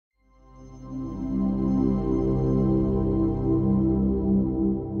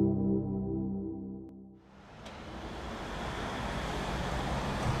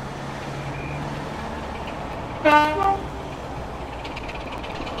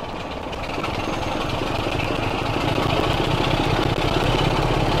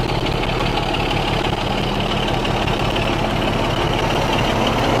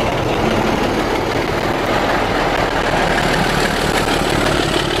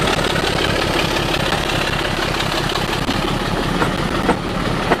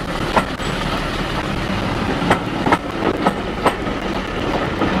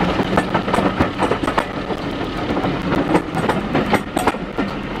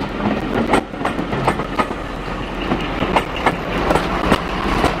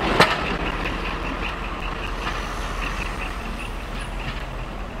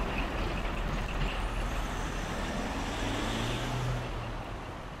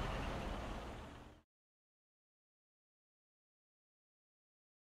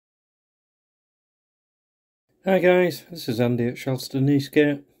Hi guys, this is Andy at Shalston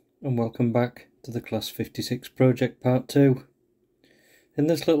Eastgate and welcome back to the Class 56 project part 2. In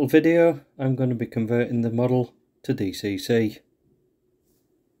this little video I'm going to be converting the model to DCC.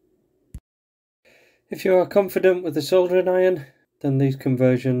 If you are confident with the soldering iron, then these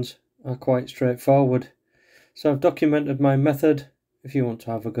conversions are quite straightforward. So I've documented my method if you want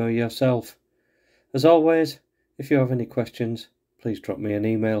to have a go yourself. As always, if you have any questions, please drop me an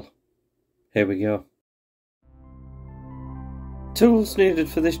email. Here we go. Tools needed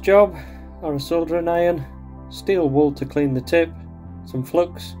for this job are a soldering iron, steel wool to clean the tip, some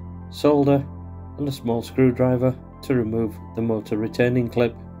flux, solder and a small screwdriver to remove the motor retaining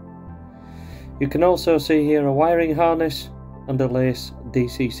clip. You can also see here a wiring harness and a Lais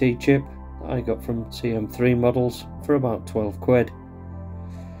DCC chip that I got from CM3 models for about 12 quid.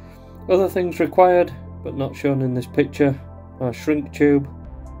 Other things required but not shown in this picture are shrink tube,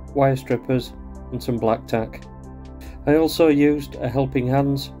 wire strippers and some black tack. I also used a helping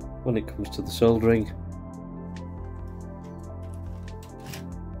hands when it comes to the soldering.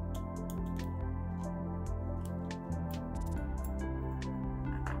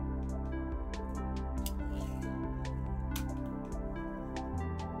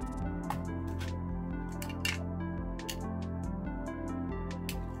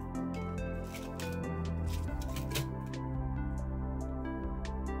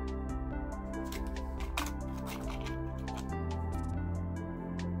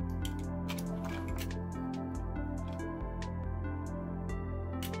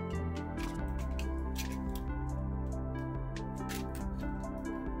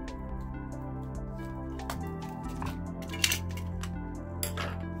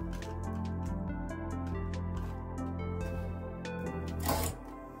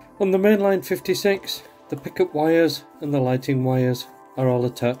 On the Mainline 56, the pickup wires and the lighting wires are all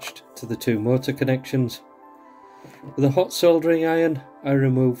attached to the two motor connections. With a hot soldering iron, I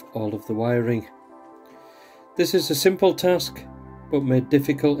remove all of the wiring. This is a simple task, but made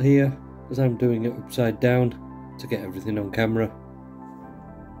difficult here as I'm doing it upside down to get everything on camera.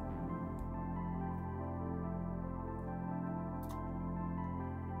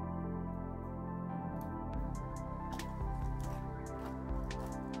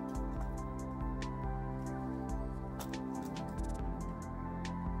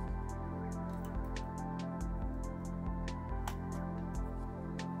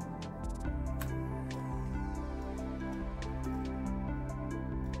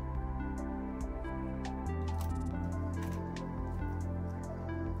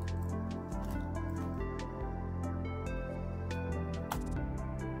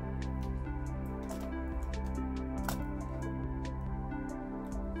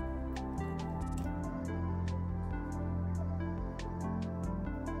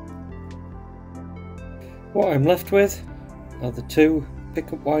 What I'm left with are the two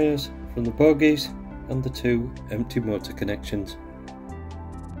pickup wires from the bogies and the two empty motor connections.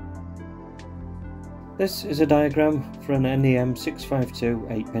 This is a diagram for an NEM 652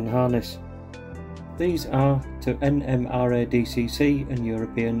 8-pin harness. These are to NMRA DCC and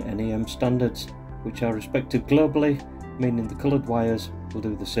European NEM standards, which are respected globally, meaning the coloured wires will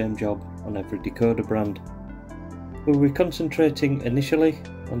do the same job on every decoder brand. We'll be concentrating initially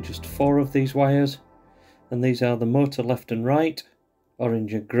on just 4 of these wires, and these are the motor left and right,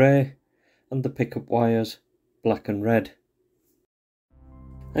 orange and grey, and the pickup wires, black and red.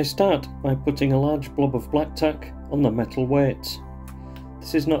 I start by putting a large blob of black tack on the metal weights.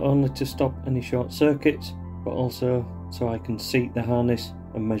 This is not only to stop any short circuits, but also so I can seat the harness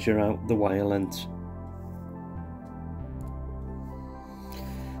and measure out the wire lengths.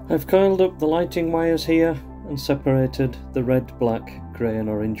 I've coiled up the lighting wires here and separated the red, black, grey and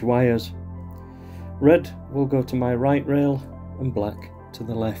orange wires. Red will go to my right rail and black to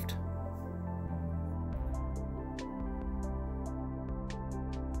the left.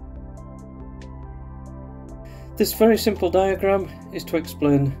 This very simple diagram is to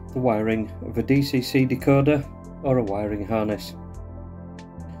explain the wiring of a DCC decoder or a wiring harness.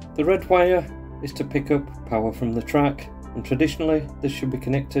 The red wire is to pick up power from the track, and traditionally this should be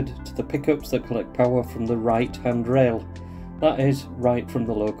connected to the pickups that collect power from the right hand rail, that is, right from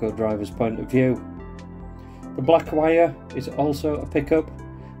the loco driver's point of view. The black wire is also a pickup,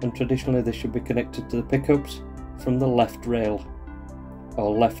 and traditionally this should be connected to the pickups from the left rail,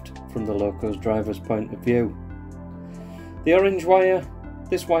 or left from the loco's driver's point of view. The orange wire,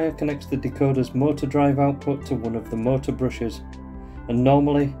 this wire connects the decoder's motor drive output to one of the motor brushes, and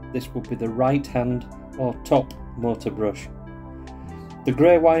normally this would be the right hand or top motor brush. The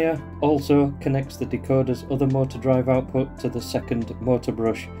grey wire also connects the decoder's other motor drive output to the second motor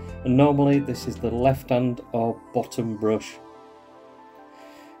brush, and normally this is the left hand or bottom brush.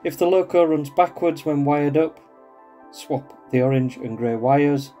 If the loco runs backwards when wired up, swap the orange and grey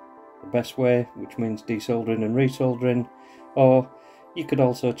wires the best way, which means desoldering and resoldering, or you could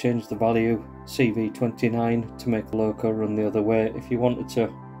also change the value CV29 to make the loco run the other way if you wanted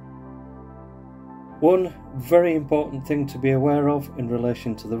to. One very important thing to be aware of in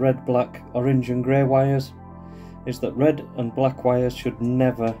relation to the red, black, orange and grey wires is that red and black wires should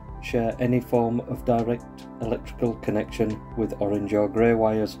never share any form of direct electrical connection with orange or grey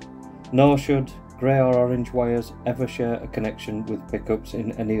wires, nor should grey or orange wires ever share a connection with pickups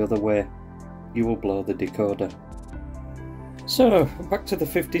in any other way. You will blow the decoder. So back to the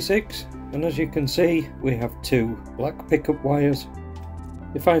 56, and as you can see we have two black pickup wires.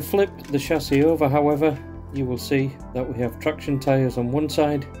 If I flip the chassis over, however, you will see that we have traction tyres on one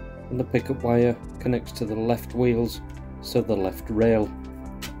side and the pickup wire connects to the left wheels, so the left rail.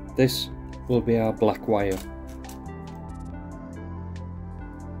 This will be our black wire.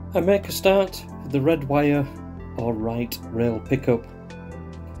 I make a start with the red wire or right rail pickup.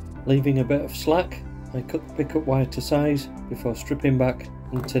 Leaving a bit of slack, I cut the pickup wire to size before stripping back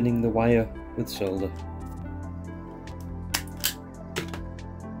and tinning the wire with solder.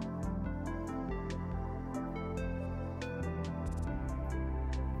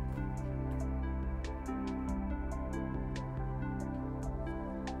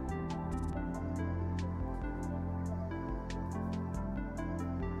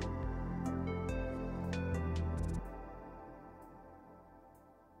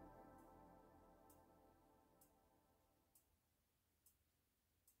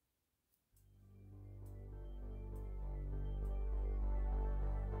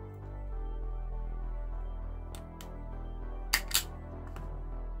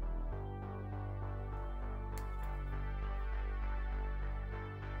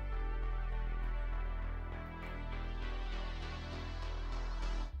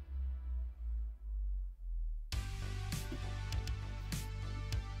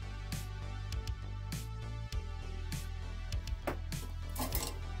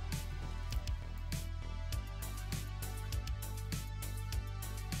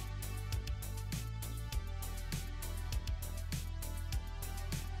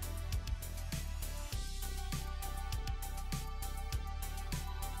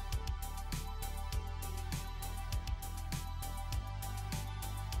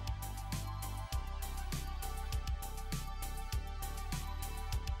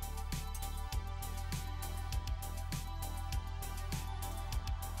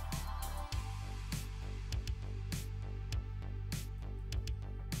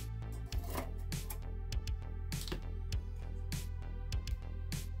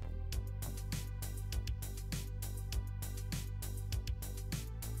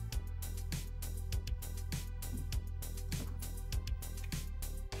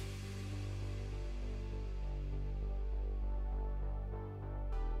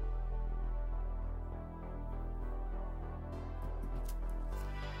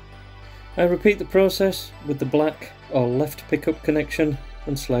 I repeat the process with the black or left pickup connection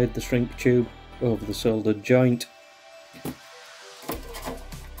and slide the shrink tube over the soldered joint.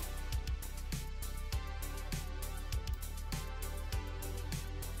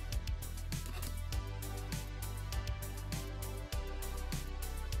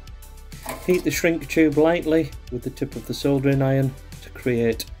 Heat the shrink tube lightly with the tip of the soldering iron to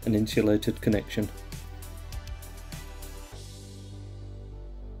create an insulated connection.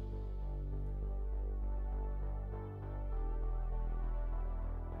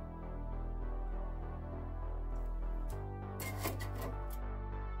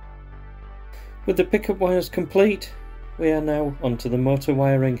 With the pickup wires complete, we are now onto the motor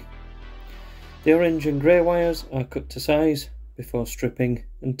wiring. The orange and grey wires are cut to size before stripping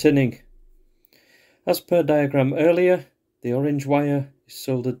and tinning. As per diagram earlier, the orange wire is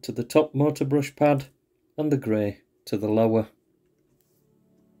soldered to the top motor brush pad and the grey to the lower.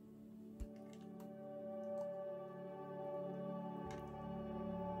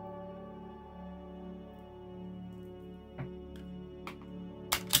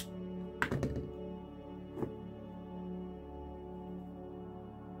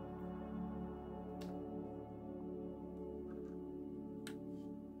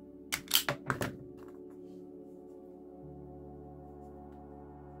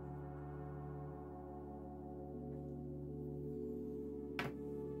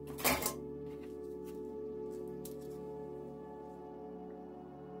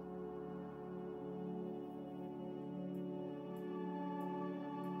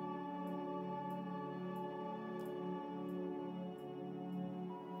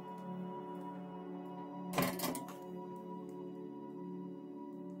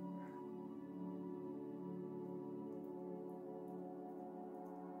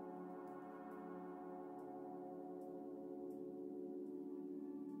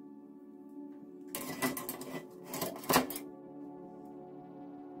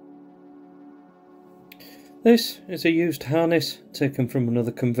 This is a used harness taken from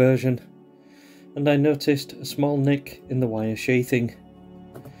another conversion, and I noticed a small nick in the wire sheathing.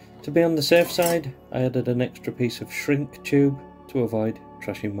 To be on the safe side, I added an extra piece of shrink tube to avoid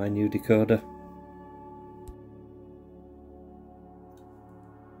trashing my new decoder.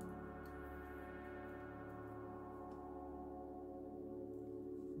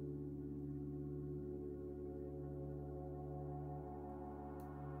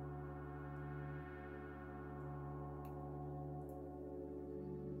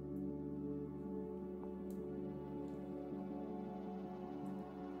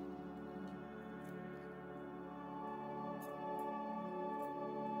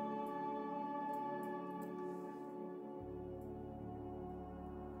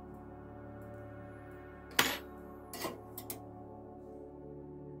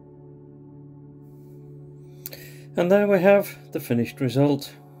 And there we have the finished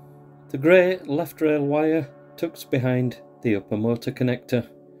result. The grey left rail wire tucks behind the upper motor connector,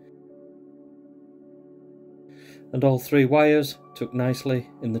 and all three wires tuck nicely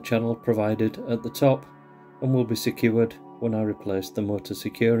in the channel provided at the top and will be secured when I replace the motor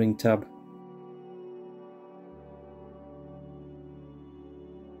securing tab.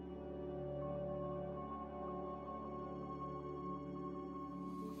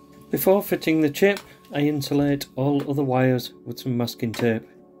 Before fitting the chip, I insulate all other wires with some masking tape.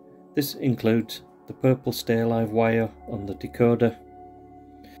 This includes the purple Stay Alive wire on the decoder.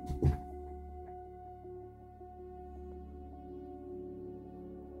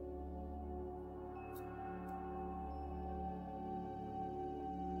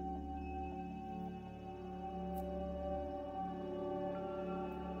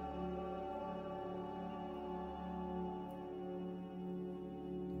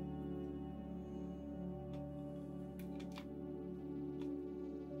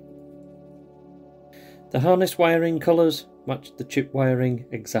 The harness wiring colours match the chip wiring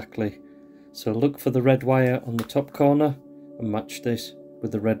exactly, so look for the red wire on the top corner and match this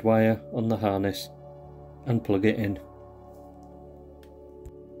with the red wire on the harness and plug it in.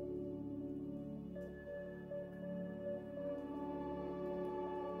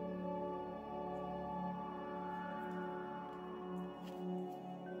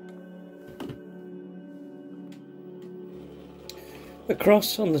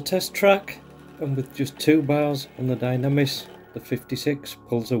 Across on the test track, and with just 2 bars on the dynamis, the 56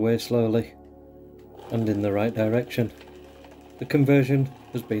 pulls away slowly and in the right direction. The conversion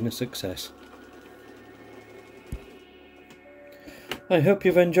has been a success. I hope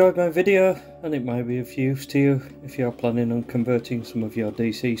you've enjoyed my video, and it might be of use to you if you're planning on converting some of your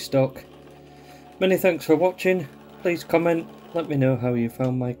DC stock. Many thanks for watching. Please comment, let me know how you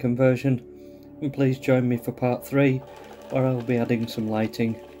found my conversion, and please join me for part 3 where I'll be adding some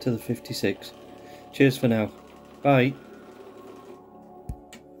lighting to the 56. Cheers for now. Bye.